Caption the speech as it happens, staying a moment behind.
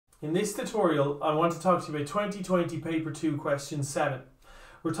In this tutorial, I want to talk to you about 2020 paper 2 question 7.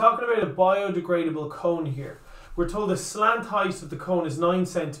 We're talking about a biodegradable cone here. We're told the slant height of the cone is 9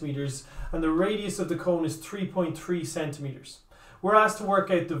 centimeters and the radius of the cone is 3.3 centimeters. We're asked to work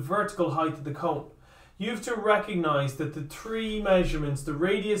out the vertical height of the cone. You have to recognize that the three measurements, the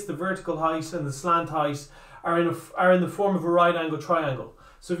radius, the vertical height and the slant height, are in the form of a right angle triangle.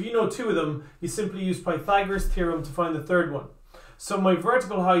 So if you know two of them, you simply use Pythagoras' theorem to find the third one. So my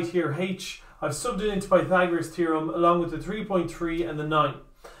vertical height here, h, I've subbed it into Pythagoras' theorem along with the 3.3 and the 9.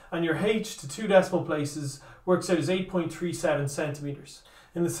 And your h to two decimal places works out as 8.37 centimeters.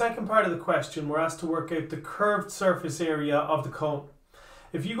 In the second part of the question, we're asked to work out the curved surface area of the cone.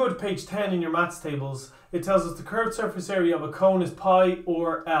 If you go to page 10 in your maths tables, it tells us the curved surface area of a cone is pi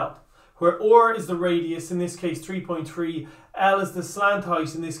or L, where or is the radius, in this case 3.3, L is the slant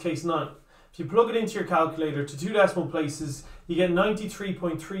height, in this case 9. If you plug it into your calculator to two decimal places, you get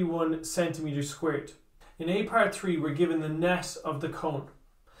 93.31 centimeters squared. In A part 3, we're given the net of the cone.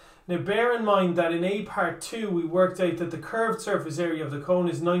 Now bear in mind that in A part 2, we worked out that the curved surface area of the cone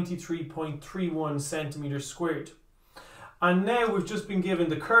is 93.31 centimeters squared. And now we've just been given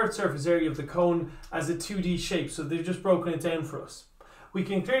the curved surface area of the cone as a 2D shape, so they've just broken it down for us. We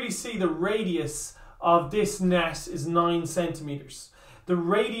can clearly see the radius of this net is 9 centimeters. The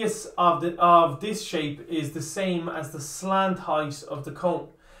radius of this shape is the same as the slant height of the cone.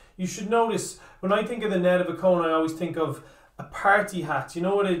 You should notice, when I think of the net of a cone, I always think of a party hat. You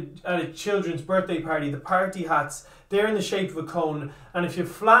know, at a children's birthday party, the party hats, they're in the shape of a cone, and if you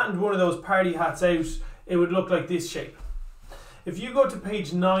flattened one of those party hats out, it would look like this shape. If you go to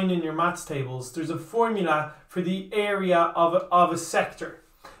page 9 in your maths tables, there's a formula for the area of a sector.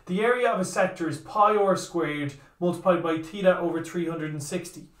 The area of a sector is pi r squared multiplied by theta over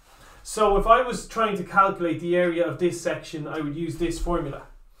 360. So if I was trying to calculate the area of this section, I would use this formula.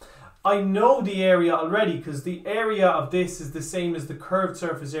 I know the area already because the area of this is the same as the curved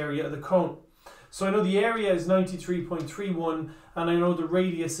surface area of the cone. So I know the area is 93.31 and I know the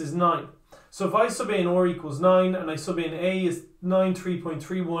radius is 9. So if I sub in r equals 9 and I sub in a is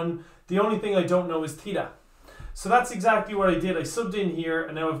 93.31, the only thing I don't know is theta. So that's exactly what I did. I subbed in here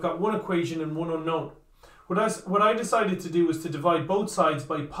and now I've got one equation and one unknown. What I decided to do was to divide both sides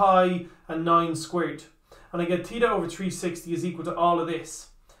by pi and 9 squared. And I get theta over 360 is equal to all of this.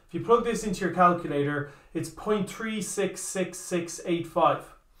 If you plug this into your calculator, it's 0.366685.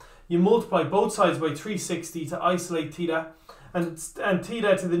 You multiply both sides by 360 to isolate theta, and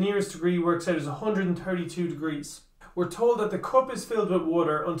theta to the nearest degree works out as 132 degrees. We're told that the cup is filled with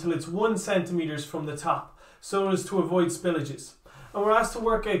water until it's 1 centimeters from the top, so as to avoid spillages. And we're asked to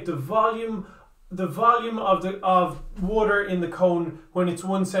work out the volume of water in the cone when it's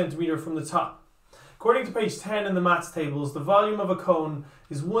 1 centimeter from the top. According to page 10 in the maths tables, the volume of a cone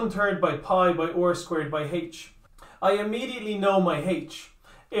is 1/3 by pi by r squared by h. I immediately know my h.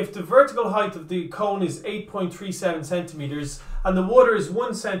 If the vertical height of the cone is 8.37 centimeters and the water is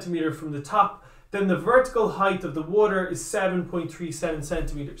 1 centimeter from the top, then the vertical height of the water is 7.37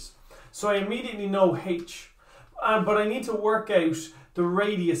 centimeters. So I immediately know h. But I need to work out the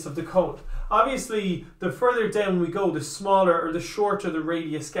radius of the cone. Obviously, the further down we go, the smaller or the shorter the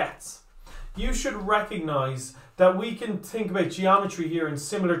radius gets. You should recognize that we can think about geometry here in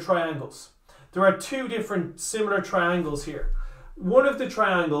similar triangles. There are two different similar triangles here. One of the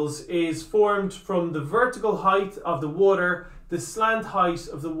triangles is formed from the vertical height of the water, the slant height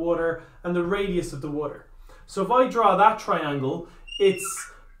of the water, and the radius of the water. So if I draw that triangle,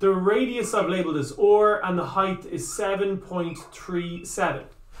 it's the radius I've labelled as r and the height is 7.37.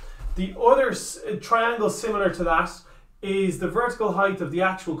 The other triangle similar to that is the vertical height of the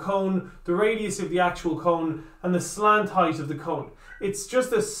actual cone, the radius of the actual cone, and the slant height of the cone. It's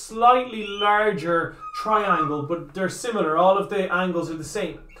just a slightly larger triangle, but they're similar. All of the angles are the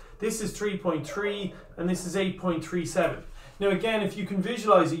same. This is 3.3 and this is 8.37. Now again, if you can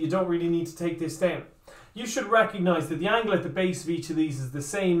visualize it, you don't really need to take this down. You should recognize that the angle at the base of each of these is the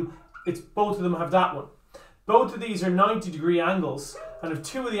same. Both of them have that one. Both of these are 90-degree angles, and if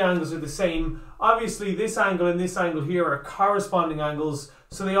two of the angles are the same, obviously this angle and this angle here are corresponding angles,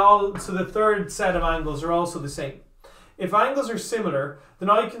 so the third set of angles are also the same. If angles are similar, then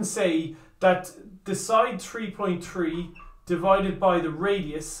I can say that the side 3.3 divided by the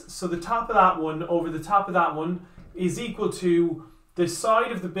radius, so the top of that one over the top of that one, is equal to the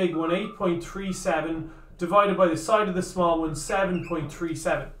side of the big one, 8.37, divided by the side of the small one,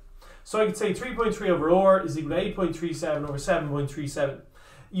 7.37. So I could say 3.3 over r is equal to 8.37 over 7.37.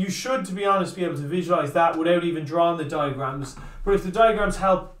 You should, to be honest, be able to visualize that without even drawing the diagrams. But if the diagrams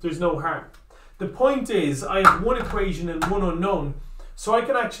help, there's no harm. The point is, I have one equation and one unknown. So I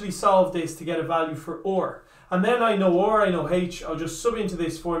can actually solve this to get a value for ore. And then I know ore, I know H, I'll just sub into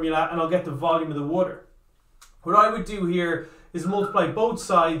this formula and I'll get the volume of the water. What I would do here is multiply both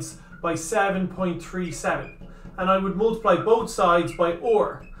sides by 7.37. And I would multiply both sides by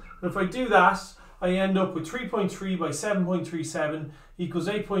ore. And if I do that, I end up with 3.3 by 7.37 equals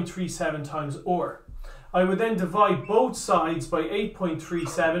 8.37 times ore. I would then divide both sides by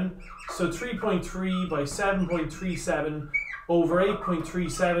 8.37, so 3.3 by 7.37 over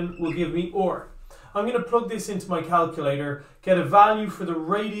 8.37 will give me ore. I'm going to plug this into my calculator, get a value for the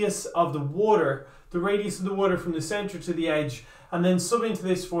radius of the water from the center to the edge, and then sub into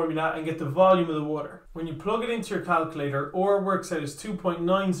this formula and get the volume of the water. When you plug it into your calculator, ore works out as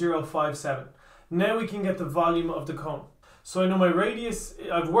 2.9057. Now we can get the volume of the cone. So I know my radius,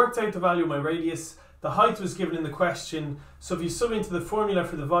 I've worked out the value of my radius, the height was given in the question, so if you sub into the formula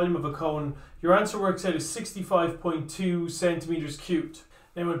for the volume of a cone, your answer works out as 65.2 centimeters cubed.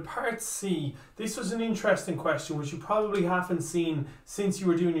 Now in part C, this was an interesting question which you probably haven't seen since you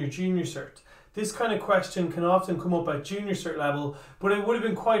were doing your junior cert. This kind of question can often come up at junior cert level, but it would have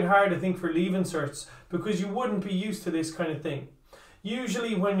been quite hard I think for leaving certs because you wouldn't be used to this kind of thing.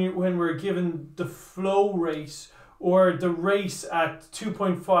 Usually when we're given the flow rate or the rate at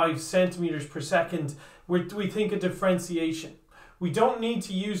 2.5 centimeters per second, we think of differentiation. We don't need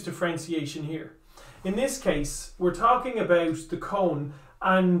to use differentiation here. In this case, we're talking about the cone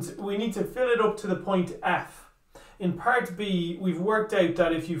and we need to fill it up to the point F. In part B, we've worked out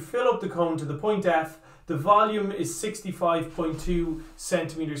that if you fill up the cone to the point F, the volume is 65.2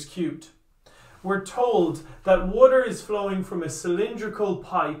 centimeters cubed. We're told that water is flowing from a cylindrical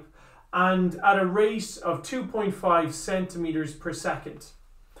pipe and at a rate of 2.5 centimeters per second.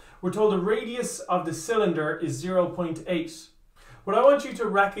 We're told the radius of the cylinder is 0.8. What I want you to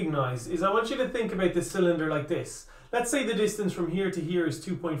recognize is I want you to think about the cylinder like this. Let's say the distance from here to here is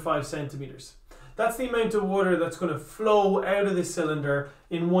 2.5 centimeters. That's the amount of water that's going to flow out of the cylinder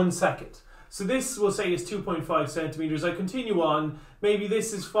in 1 second. So this we'll say is 2.5 centimeters. I continue on, maybe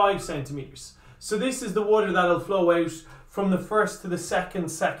this is 5 centimeters. So this is the water that'll flow out from the first to the second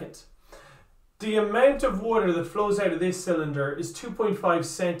second. The amount of water that flows out of this cylinder is 2.5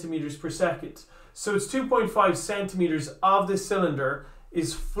 centimeters per second. So it's 2.5 centimeters of the cylinder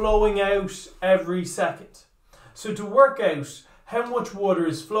is flowing out every second. So to work out how much water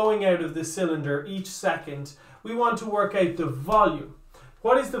is flowing out of the cylinder each second, we want to work out the volume.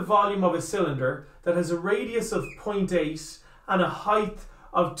 What is the volume of a cylinder that has a radius of 0.8 and a height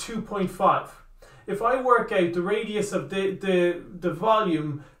of 2.5? If I work out the radius of the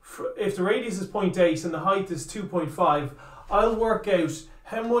volume, if the radius is 0.8 and the height is 2.5, I'll work out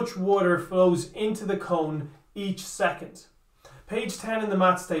how much water flows into the cone each second. Page 10 in the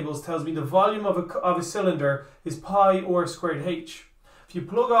maths tables tells me the volume of a cylinder is pi r squared h. If you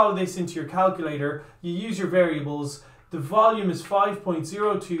plug all of this into your calculator, you use your variables, the volume is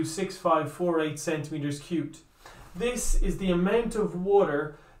 5.026548 centimeters cubed. This is the amount of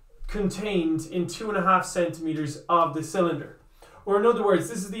water contained in 2.5 centimeters of the cylinder. Or in other words,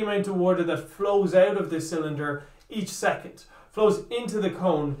 this is the amount of water that flows out of the cylinder each second, flows into the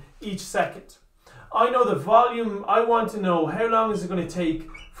cone each second. I know the volume, I want to know how long is it going to take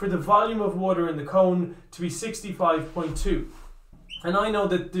for the volume of water in the cone to be 65.2. And I know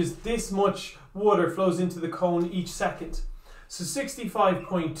that there's this much water flows into the cone each second. So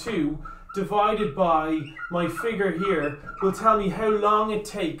 65.2 divided by my figure here will tell me how long it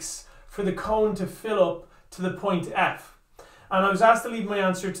takes for the cone to fill up to the point F. And I was asked to leave my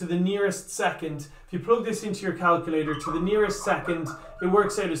answer to the nearest second. If you plug this into your calculator to the nearest second, it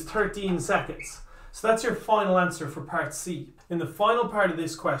works out as 13 seconds. So that's your final answer for part C. In the final part of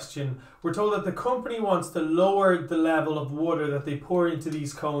this question, we're told that the company wants to lower the level of water that they pour into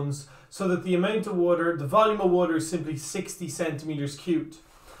these cones so that the amount of water, the volume of water is simply 60 centimeters cubed.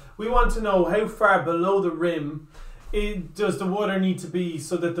 We want to know how far below the rim does the water need to be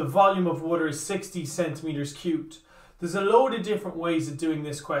so that the volume of water is 60 centimeters cubed. There's a load of different ways of doing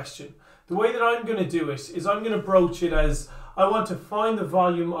this question. The way that I'm going to do it is I'm going to broach it as I want to find the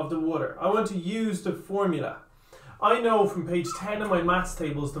volume of the water. I want to use the formula. I know from page 10 of my maths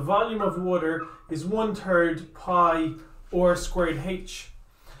tables the volume of water is 1/3 pi r squared h.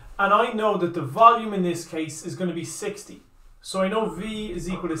 And I know that the volume in this case is going to be 60. So I know V is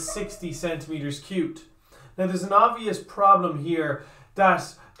equal to 60 centimeters cubed. Now there's an obvious problem here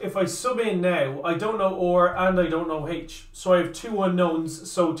that if I sub in now, I don't know R and I don't know H. So I have two unknowns,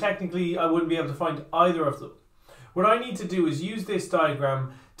 so technically I wouldn't be able to find either of them. What I need to do is use this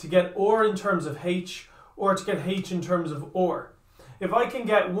diagram to get R in terms of H or to get H in terms of R. If I can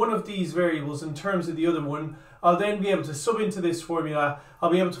get one of these variables in terms of the other one, I'll then be able to sub into this formula.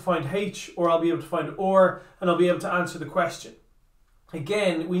 I'll be able to find h, or I'll be able to find or, and I'll be able to answer the question.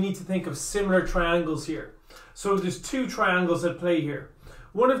 Again, we need to think of similar triangles here. So there's two triangles at play here.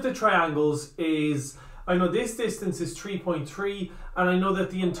 One of the triangles is, I know this distance is 3.3, and I know that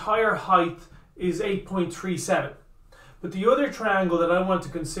the entire height is 8.37. But the other triangle that I want to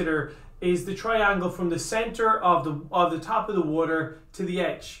consider is the triangle from the center of the top of the water to the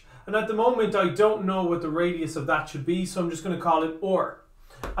edge. And at the moment, I don't know what the radius of that should be, so I'm just going to call it or.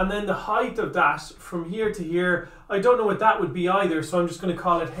 And then the height of that from here to here, I don't know what that would be either, so I'm just going to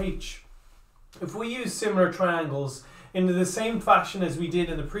call it h. If we use similar triangles in the same fashion as we did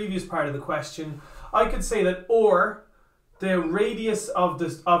in the previous part of the question, I could say that or, the radius of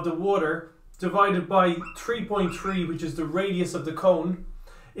the water divided by 3.3, which is the radius of the cone,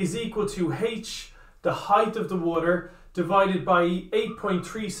 is equal to h, the height of the water, divided by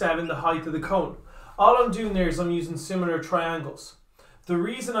 8.37, the height of the cone. All I'm doing there is I'm using similar triangles. The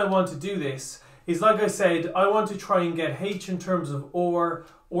reason I want to do this is, like I said, I want to try and get h in terms of or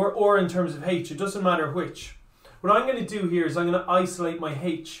in terms of h. It doesn't matter which. What I'm going to do here is I'm going to isolate my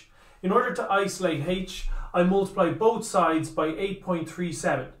h. In order to isolate h, I multiply both sides by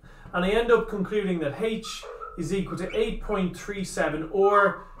 8.37. And I end up concluding that h is equal to 8.37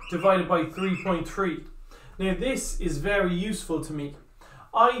 or divided by 3.3. Now this is very useful to me.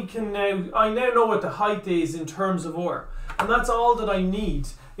 I now know what the height is in terms of or, and that's all that I need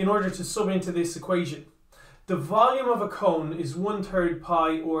in order to sub into this equation. The volume of a cone is 1/3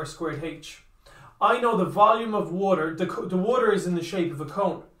 pi or squared h. I know the volume of water, the water is in the shape of a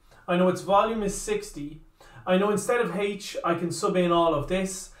cone. I know its volume is 60. I know instead of h, I can sub in all of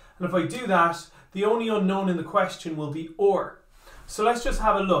this, and if I do that, the only unknown in the question will be or. So let's just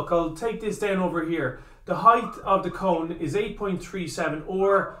have a look. I'll take this down over here. The height of the cone is 8.37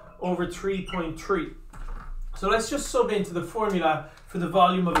 or over 3.3. So let's just sub into the formula for the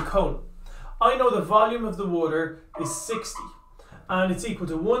volume of a cone. I know the volume of the water is 60, and it's equal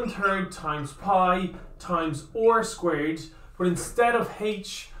to 1/3 times pi times or squared, but instead of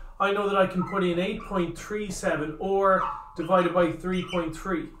h, I know that I can put in 8.37 or divided by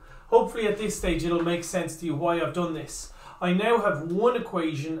 3.3. Hopefully at this stage it'll make sense to you why I've done this. I now have one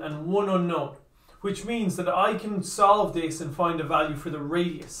equation and one unknown, which means that I can solve this and find a value for the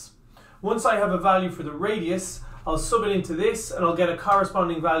radius. Once I have a value for the radius, I'll sub it into this and I'll get a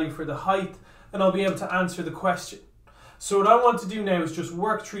corresponding value for the height, and I'll be able to answer the question. So what I want to do now is just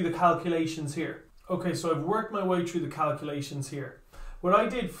work through the calculations here. Okay, so I've worked my way through the calculations here. What I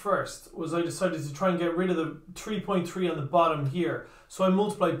did first was I decided to try and get rid of the 3.3 on the bottom here. So I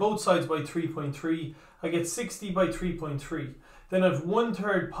multiply both sides by 3.3. I get 60 by 3.3. Then I have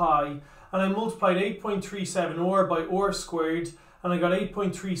 1/3 pi, and I multiplied 8.37 or by or squared, and I got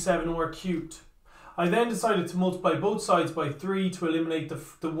 8.37 or cubed. I then decided to multiply both sides by 3 to eliminate the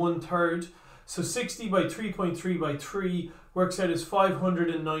 1/3. So 60 by 3.3 by 3 works out as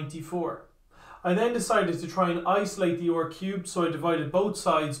 594. I then decided to try and isolate the or cubed, so I divided both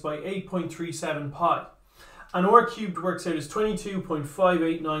sides by 8.37 pi. And or cubed works out as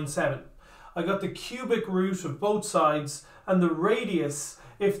 22.5897. I got the cubic root of both sides, and the radius,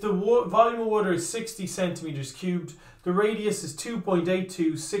 if the volume of water is 60 centimeters cubed, the radius is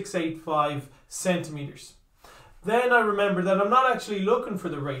 2.82685 centimeters. Then I remember that I'm not actually looking for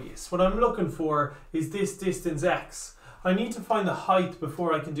the radius. What I'm looking for is this distance x. I need to find the height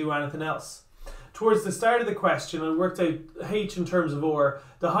before I can do anything else. Towards the start of the question, I worked out h in terms of or.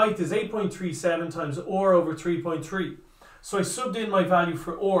 The height is 8.37 times or over 3.3. So I subbed in my value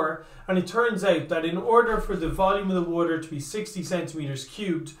for or, and it turns out that in order for the volume of the water to be 60 centimeters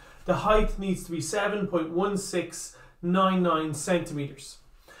cubed, the height needs to be 7.1699 centimeters.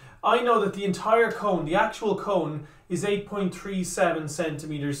 I know that the entire cone, the actual cone, is 8.37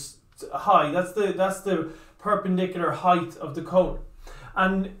 centimeters high. That's the perpendicular height of the cone.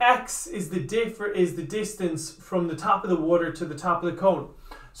 And x is the distance from the top of the water to the top of the cone.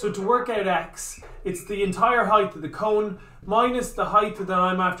 So to work out x, it's the entire height of the cone minus the height that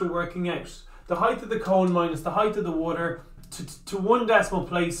I'm after working out. The height of the cone minus the height of the water to one decimal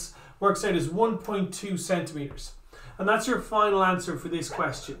place works out as 1.2 centimeters. And that's your final answer for this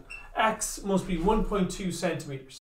question. X must be 1.2 centimeters.